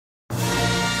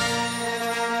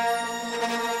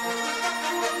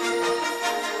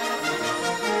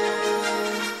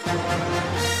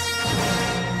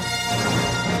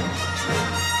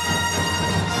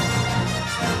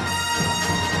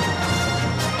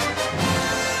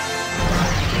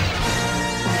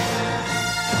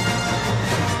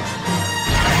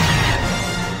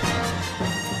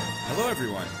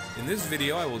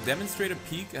video, I will demonstrate a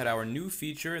peek at our new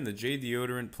feature in the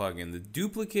JDeodorant plugin, the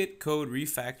Duplicate Code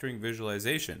Refactoring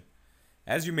Visualization.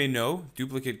 As you may know,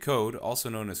 duplicate code, also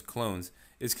known as clones,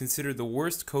 is considered the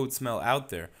worst code smell out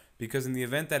there because in the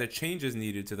event that a change is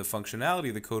needed to the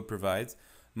functionality the code provides,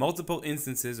 multiple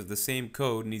instances of the same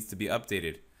code needs to be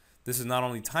updated. This is not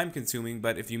only time consuming,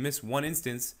 but if you miss one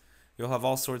instance, you'll have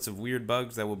all sorts of weird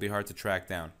bugs that will be hard to track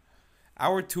down.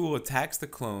 Our tool attacks the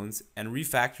clones and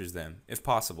refactors them, if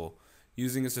possible,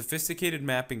 using a sophisticated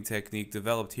mapping technique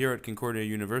developed here at Concordia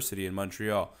University in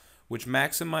Montreal, which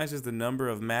maximizes the number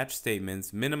of match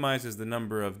statements, minimizes the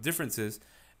number of differences,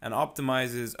 and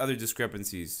optimizes other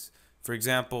discrepancies, for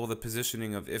example, the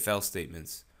positioning of if-else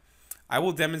statements. I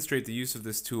will demonstrate the use of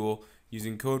this tool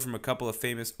using code from a couple of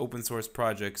famous open source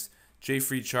projects,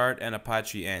 JFreeChart and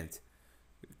Apache Ant.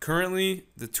 Currently,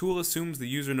 the tool assumes the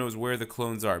user knows where the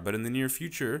clones are, but in the near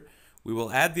future, we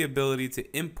will add the ability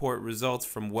to import results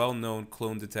from well-known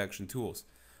clone detection tools.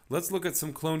 Let's look at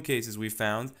some clone cases we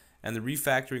found and the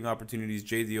refactoring opportunities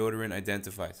JDeodorant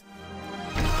identifies.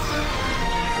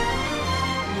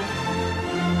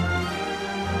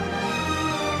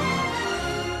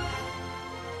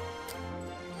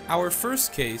 Our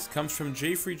first case comes from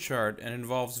JFreeChart and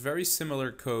involves very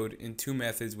similar code in two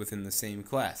methods within the same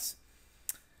class.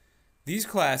 These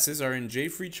classes are in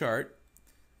JFreeChart,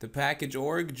 the package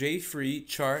org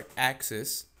JFreeChart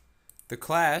axis. The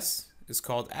class is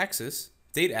called axis,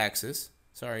 date axis,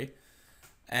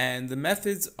 and the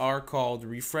methods are called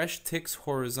refresh ticks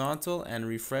horizontal and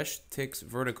refresh ticks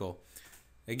vertical.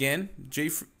 Again,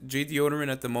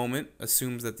 JDeodorant at the moment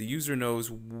assumes that the user knows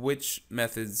which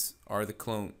methods are the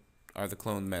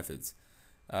cloned methods.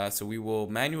 So we will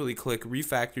manually click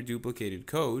refactor duplicated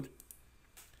code,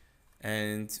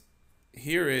 and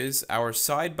here is our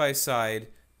side-by-side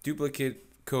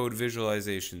duplicate code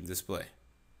visualization display.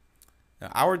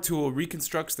 Now, our tool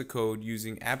reconstructs the code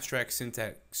using abstract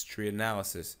syntax tree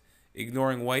analysis,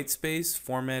 ignoring white space,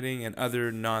 formatting, and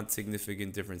other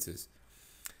non-significant differences.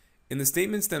 In the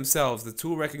statements themselves, the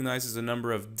tool recognizes a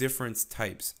number of difference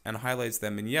types and highlights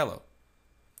them in yellow.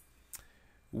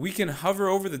 We can hover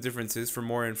over the differences for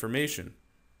more information.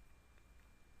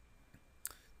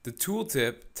 The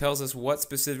tooltip tells us what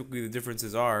specifically the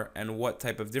differences are and what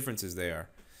type of differences they are.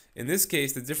 In this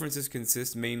case, the differences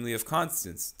consist mainly of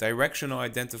constants, directional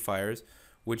identifiers,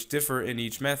 which differ in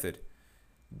each method.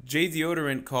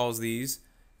 JDeodorant calls these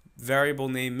variable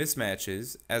name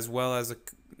mismatches, as well as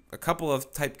a couple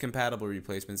of type compatible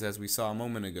replacements, as we saw a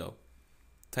moment ago.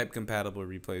 Type compatible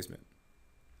replacement.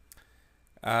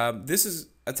 This is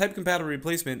a type compatible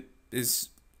replacement is,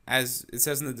 as it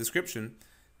says in the description,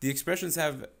 the expressions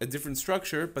have a different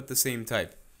structure but the same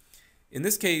type. In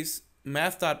this case,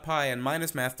 math.py and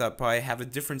 -math.py have a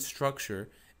different structure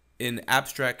in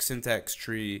abstract syntax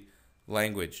tree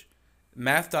language.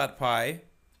 Math.py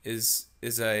is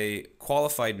a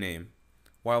qualified name,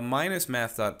 while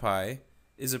 -math.py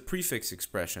is a prefix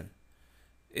expression.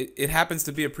 It happens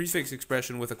to be a prefix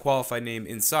expression with a qualified name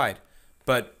inside,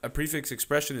 but a prefix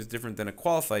expression is different than a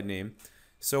qualified name,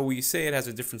 so we say it has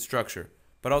a different structure.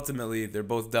 But ultimately, they're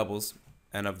both doubles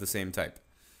and of the same type.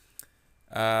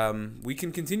 We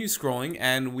can continue scrolling,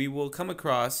 and we will come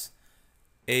across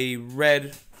a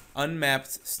red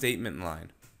unmapped statement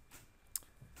line.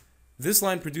 This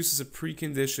line produces a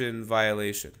precondition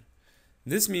violation.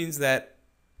 This means that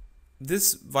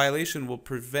this violation will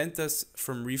prevent us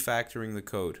from refactoring the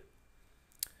code.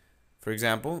 For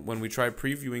example, when we try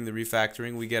previewing the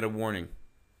refactoring, we get a warning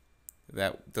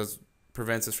that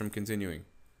prevents us from continuing.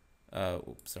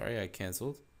 Sorry, I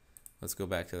canceled. Let's go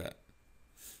back to that.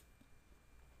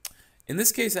 In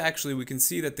this case, actually, we can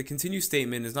see that the continue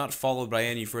statement is not followed by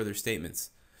any further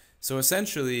statements. So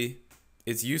essentially,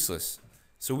 it's useless.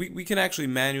 So we can actually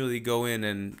manually go in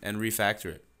and refactor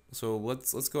it. So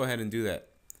let's go ahead and do that.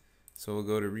 So we'll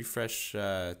go to refresh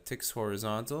ticks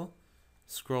horizontal,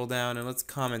 scroll down, and let's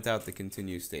comment out the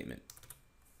continue statement.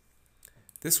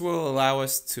 This will allow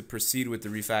us to proceed with the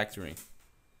refactoring.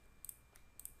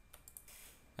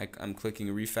 I'm clicking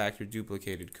refactor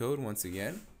duplicated code once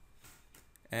again,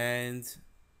 and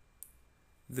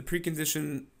the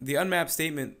precondition, the unmapped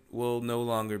statement, will no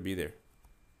longer be there.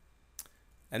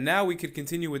 And now we could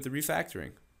continue with the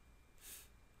refactoring.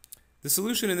 The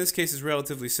solution in this case is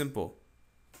relatively simple.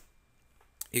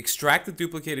 Extract the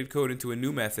duplicated code into a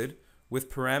new method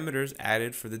with parameters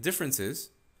added for the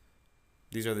differences.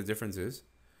 These are the differences.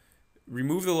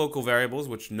 Remove the local variables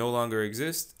which no longer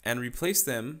exist and replace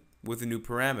them with a new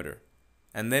parameter,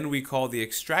 and then we call the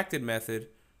extracted method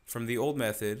from the old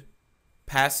method,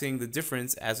 passing the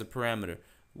difference as a parameter.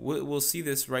 We'll see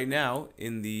this right now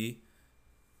in the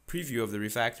preview of the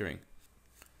refactoring.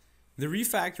 The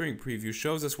refactoring preview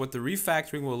shows us what the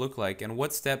refactoring will look like and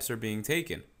what steps are being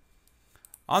taken.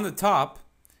 On the top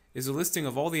is a listing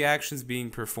of all the actions being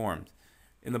performed.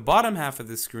 In the bottom half of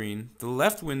the screen, the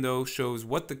left window shows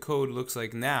what the code looks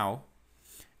like now,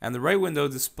 and the right window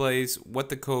displays what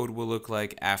the code will look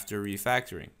like after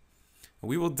refactoring.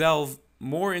 We will delve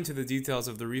more into the details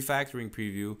of the refactoring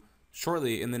preview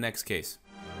shortly in the next case.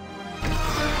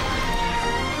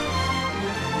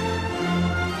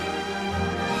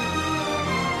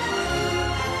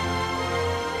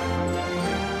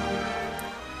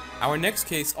 Our next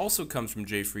case also comes from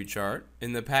JFreeChart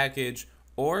in the package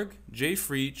org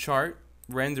JFreeChart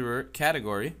renderer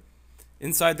category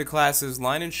inside the classes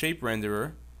line and shape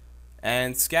renderer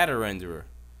and scatter renderer.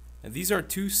 And these are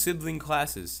two sibling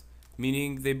classes,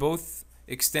 meaning they both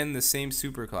extend the same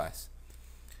superclass.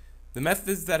 The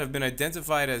methods that have been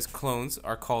identified as clones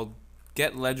are called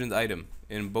getLegendItem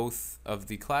in both of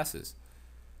the classes.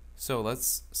 So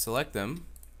let's select them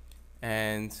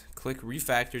and click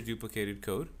Refactor Duplicated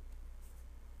Code.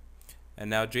 And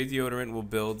now JDeodorant will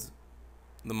build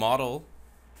the model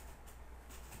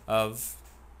of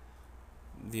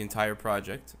the entire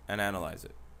project and analyze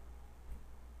it.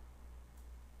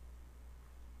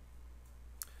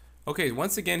 Okay,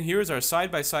 once again, here is our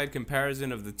side-by-side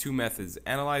comparison of the two methods,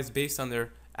 analyzed based on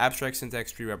their abstract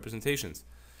syntax tree representations.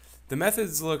 The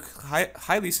methods look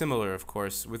highly similar, of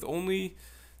course, with the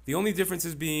only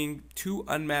differences being two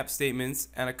unmapped statements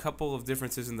and a couple of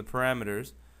differences in the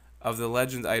parameters of the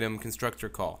legend item constructor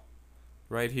call,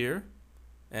 right here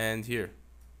and here.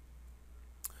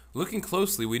 Looking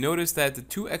closely, we notice that the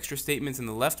two extra statements in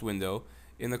the left window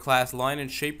in the class line and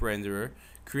shape renderer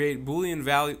create Boolean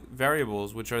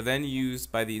variables which are then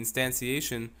used by the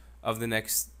instantiation of the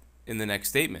next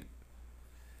statement.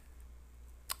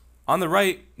 On the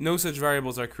right, no such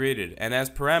variables are created, and as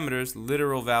parameters,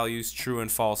 literal values true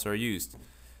and false are used.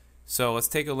 So let's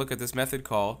take a look at this method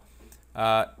call.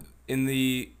 In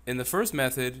the first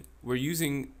method, we're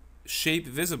using shape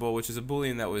visible, which is a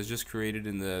Boolean that was just created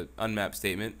in the unmapped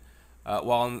statement,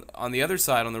 while on the other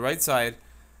side, on the right side,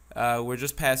 we're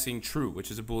just passing true, which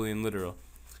is a Boolean literal.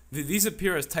 These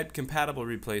appear as type compatible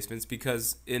replacements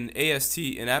because in AST,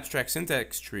 in abstract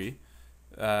syntax tree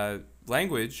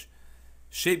language,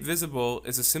 shape visible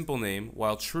is a simple name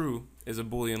while true is a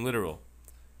Boolean literal.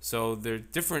 So they're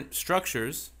different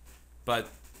structures, but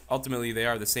ultimately they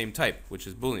are the same type, which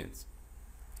is Booleans.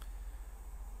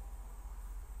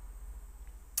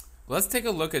 Let's take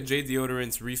a look at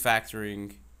JDeodorant's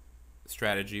refactoring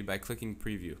strategy by clicking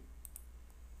preview.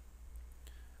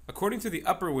 According to the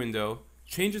upper window,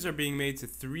 changes are being made to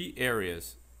three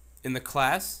areas: in the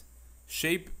class,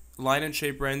 shape, line and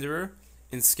shape renderer,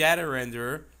 in scatter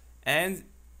renderer, and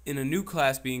in a new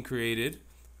class being created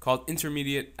called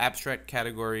intermediate abstract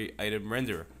category item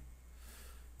renderer.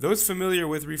 Those familiar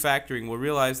with refactoring will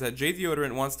realize that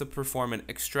JDeodorant wants to perform an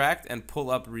extract and pull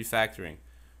up refactoring,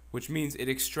 which means it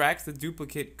extracts the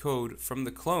duplicate code from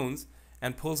the clones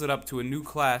and pulls it up to a new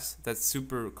class that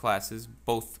superclasses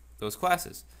both those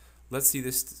classes. Let's see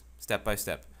this step by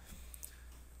step.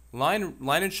 Line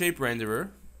and shape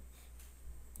renderer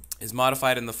is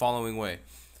modified in the following way.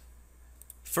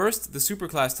 First, the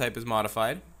superclass type is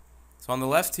modified. So on the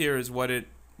left here is what it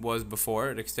was before.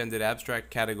 It extended abstract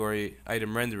category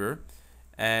item renderer,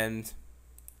 and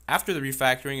after the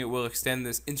refactoring it will extend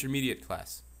this intermediate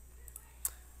class.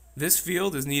 This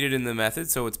field is needed in the method,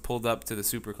 so it's pulled up to the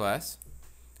superclass.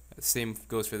 Same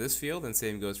goes for this field, and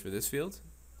same goes for this field.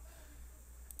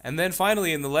 And then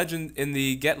finally, in the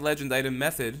getLegendItem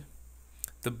method,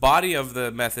 the body of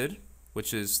the method,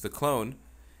 which is the clone,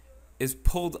 is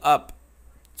pulled up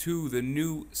to the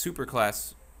new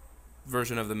superclass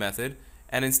version of the method,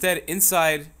 and instead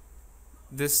inside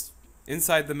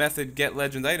the method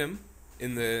getLegendItem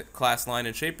in the class line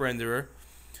and shape renderer,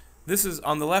 this is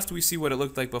on the left we see what it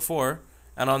looked like before,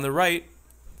 and on the right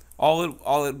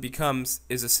all it becomes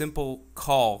is a simple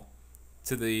call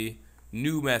to the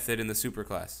new method in the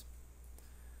superclass.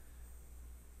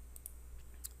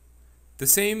 The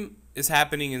same is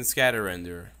happening in scatter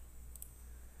renderer.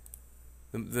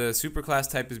 The superclass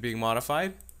type is being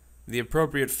modified, the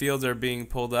appropriate fields are being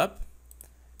pulled up,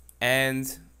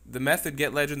 and the method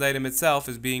getLegendItem itself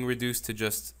is being reduced to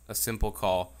just a simple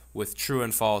call with true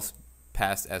and false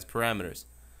passed as parameters.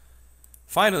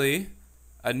 Finally,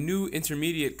 a new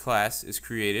intermediate class is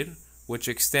created, which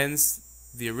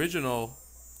extends the original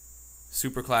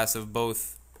superclass of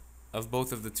both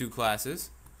of the two classes,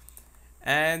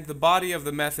 and the body of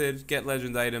the method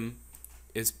getLegendItem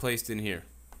is placed in here.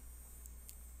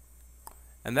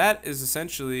 And that is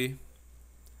essentially,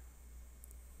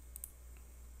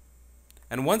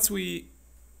 and once we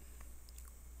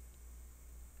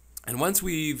And once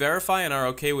we verify and are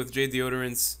okay with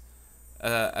JDeodorant's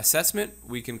assessment,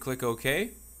 we can click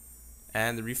OK,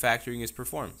 and the refactoring is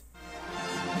performed.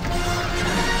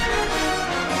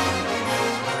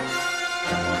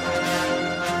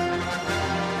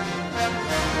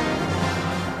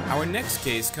 Our next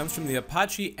case comes from the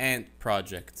Apache Ant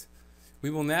project. We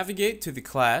will navigate to the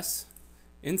class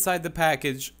inside the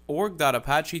package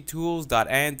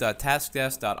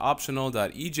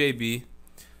org.apachetools.ant.taskdesk.optional.ejb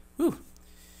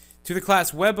to the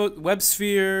class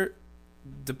WebSphere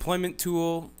deployment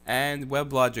tool and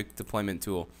WebLogic deployment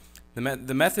tool.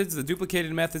 The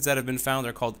duplicated methods that have been found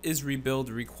are called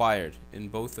isRebuildRequired in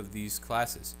both of these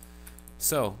classes.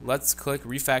 So let's click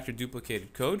refactor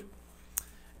duplicated code.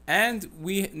 And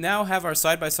we now have our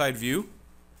side-by-side view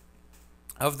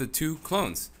of the two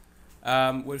clones.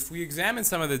 If we examine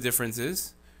some of the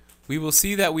differences, we will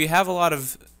see that we have a lot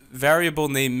of variable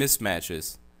name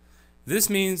mismatches. This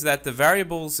means that the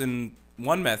variables in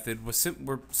one method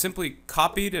were simply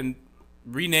copied and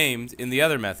renamed in the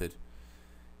other method.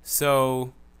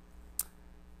 So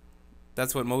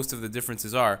that's what most of the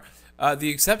differences are. The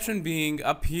exception being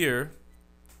up here,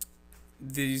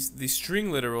 the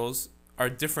string literals are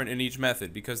different in each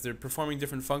method because they're performing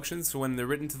different functions. So when they're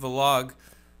written to the log,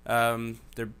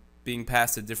 they're being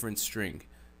passed a different string,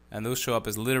 and those show up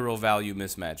as literal value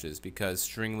mismatches because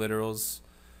string literals,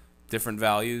 different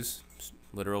values,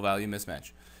 literal value mismatch.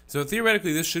 So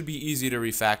theoretically, this should be easy to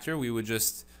refactor. We would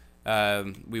just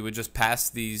pass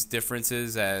these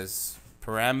differences as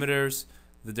parameters,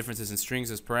 the differences in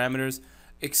strings as parameters.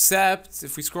 Except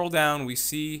if we scroll down, we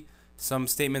see some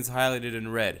statements highlighted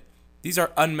in red. These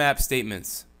are unmapped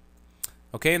statements.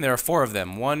 Okay, and there are 4 of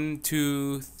them. 1,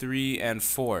 2, 3, and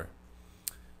 4.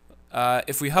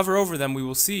 If we hover over them, we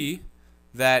will see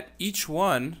that each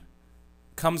one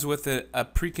comes with a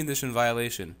precondition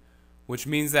violation, which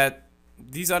means that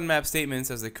these unmapped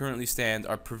statements, as they currently stand,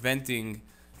 are preventing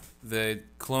the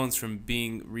clones from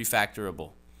being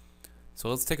refactorable. So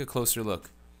let's take a closer look.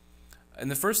 In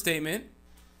the first statement,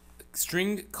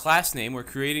 string class name, we're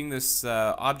creating this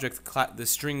the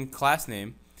string class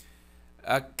name,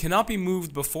 cannot be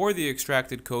moved before the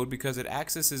extracted code because it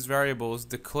accesses variables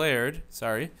declared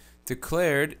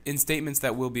in statements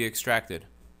that will be extracted.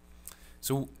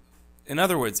 So in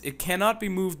other words, it cannot be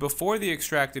moved before the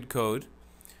extracted code.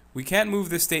 We can't move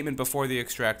this statement before the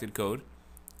extracted code.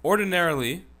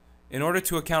 Ordinarily, in order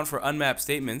to account for unmapped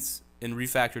statements in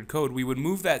refactored code, we would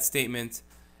move that statement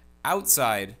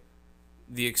outside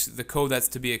the code that's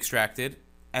to be extracted,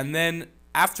 and then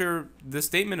after the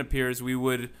statement appears, we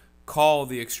would call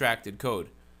the extracted code.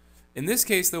 In this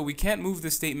case, though, we can't move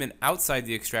the statement outside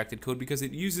the extracted code because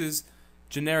it uses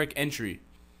generic entry,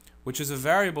 which is a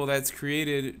variable that's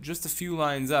created just a few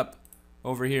lines up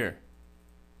over here.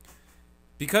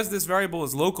 Because this variable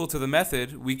is local to the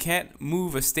method, we can't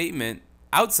move a statement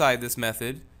outside this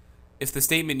method if the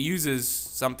statement uses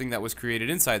something that was created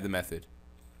inside the method.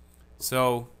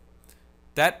 So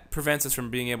that prevents us from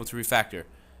being able to refactor.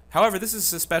 However, this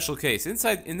is a special case.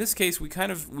 In this case, we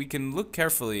can look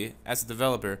carefully as a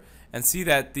developer and see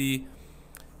that the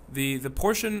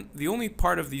only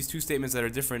part of these two statements that are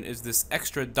different is this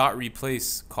extra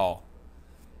 .replace call.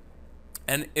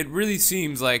 And it really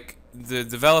seems like the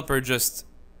developer just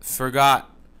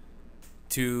forgot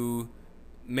to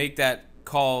make that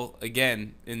call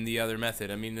again in the other method.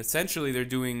 I mean, essentially they're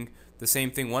doing the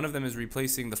same thing. One of them is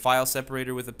replacing the file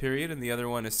separator with a period, and the other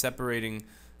one is separating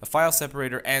a file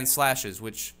separator and slashes,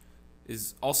 which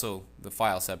is also the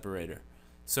file separator.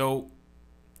 So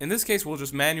in this case, we'll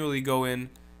just manually go in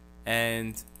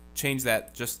and change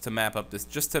that just to map up this,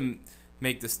 just to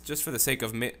make this, just for the sake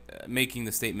of making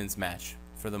the statements match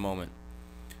for the moment.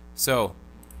 So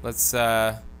let's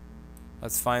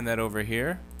find that over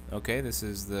here. Okay, this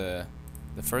is the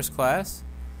first class.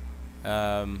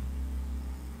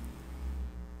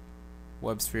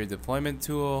 WebSphere deployment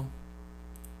tool.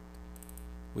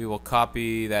 We will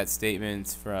copy that statement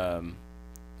from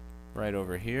right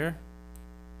over here,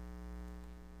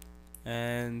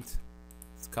 and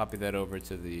let's copy that over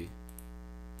to the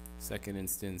second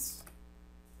instance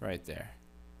right there.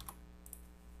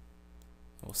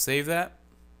 We'll save that,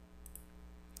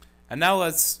 and now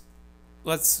let's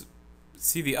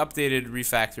see the updated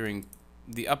refactoring,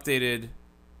 the updated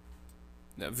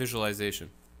visualization.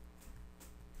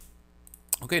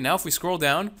 Okay, now if we scroll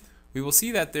down, we will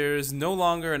see that there's no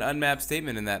longer an unmapped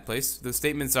statement in that place. The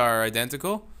statements are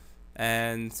identical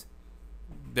and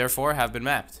therefore have been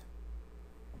mapped.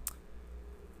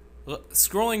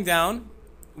 Scrolling down,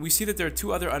 we see that there are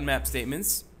 2 other unmapped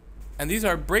statements, and these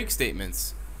are break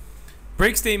statements.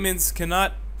 Break statements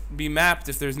cannot be mapped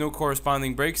if there's no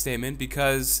corresponding break statement,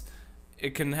 because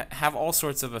it can have all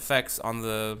sorts of effects on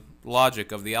the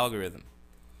logic of the algorithm.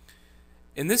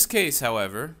 In this case,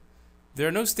 however, there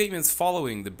are no statements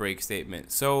following the break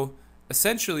statement. So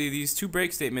essentially, these two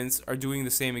break statements are doing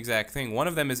the same exact thing. One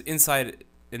of them is inside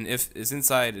an if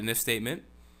statement,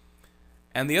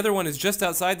 and the other one is just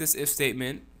outside this if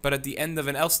statement, but at the end of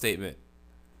an else statement,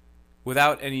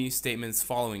 without any statements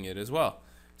following it as well.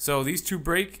 So these two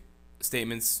break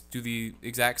statements do the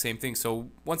exact same thing. So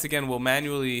once again, we'll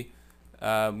manually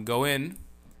go in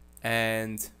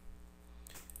and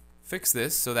fix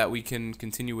this so that we can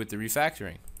continue with the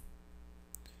refactoring.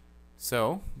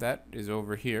 So that is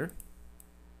over here.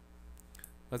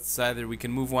 Let's either we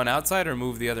can move one outside or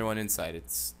move the other one inside.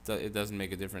 It doesn't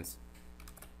make a difference.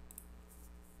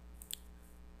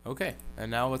 Okay, and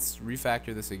now let's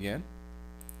refactor this again.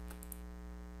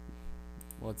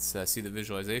 Let's see the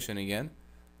visualization again,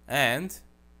 and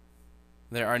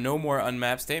there are no more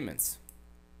unmapped statements,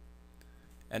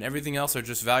 and everything else are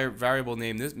just variable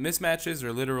name mismatches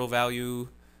or literal value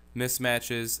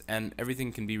mismatches, and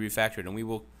everything can be refactored. And we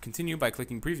will continue by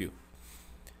clicking preview.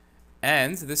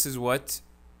 And this is what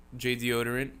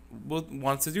JDeodorant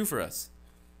wants to do for us.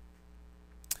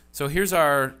 So here's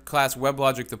our class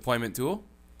WebLogic deployment tool,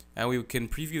 and we can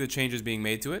preview the changes being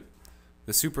made to it.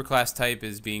 The superclass type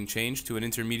is being changed to an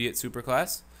intermediate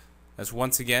superclass. As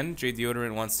once again,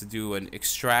 JDeodorant wants to do an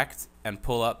extract and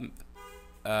pull up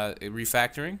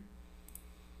refactoring.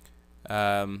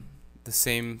 The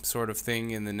same sort of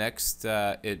thing in the next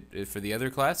for the other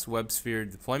class,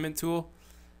 WebSphere deployment tool,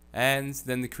 and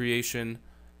then the creation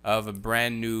of a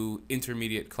brand new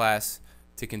intermediate class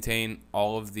to contain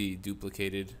all of the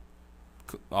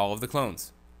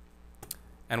clones.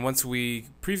 And once we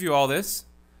preview all this,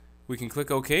 we can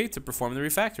click OK to perform the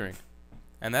refactoring.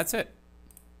 And that's it.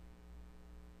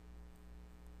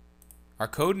 Our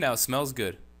code now smells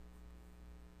good.